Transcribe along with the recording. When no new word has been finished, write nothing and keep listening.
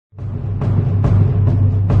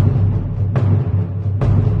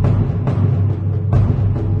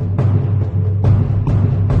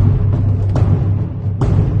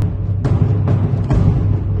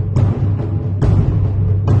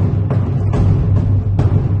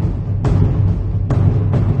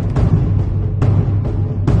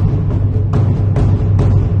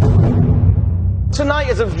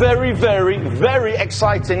is a very, very, very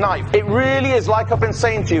exciting night. It really is, like I've been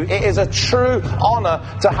saying to you, it is a true honor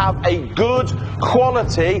to have a good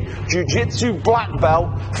quality jiu-jitsu black belt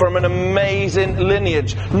from an amazing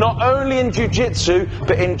lineage. Not only in jiu-jitsu,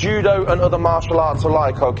 but in judo and other martial arts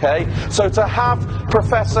alike, okay? So to have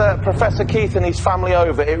Professor Keith and his family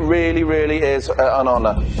over, it really, really is an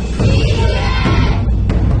honor.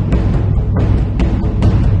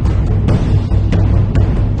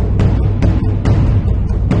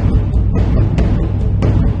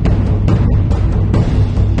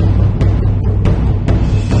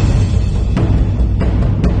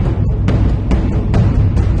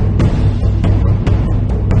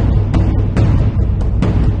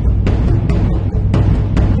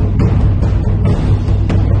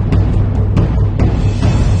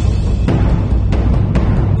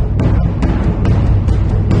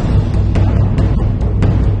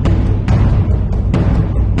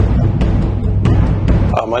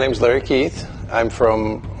 My name is Larry Keith. I'm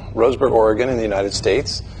from Roseburg, Oregon in the United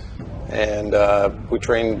States, and we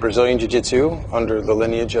train Brazilian Jiu-Jitsu under the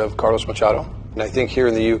lineage of Carlos Machado. And I think here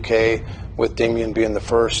in the UK, with Damian being the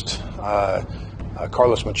first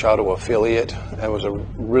Carlos Machado affiliate, it was a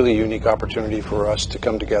really unique opportunity for us to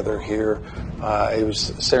come together here. It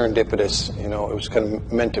was serendipitous, you know, it was kind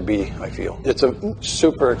of meant to be, I feel. It's a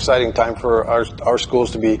super exciting time for our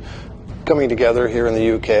schools to be coming together here in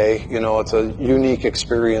the UK. You know, it's a unique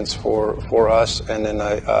experience for us, and then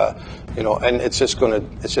you know, and it's just going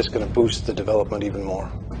to boost the development even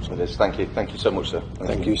more. So it is. Thank you so much, sir.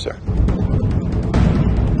 Thank you, sir.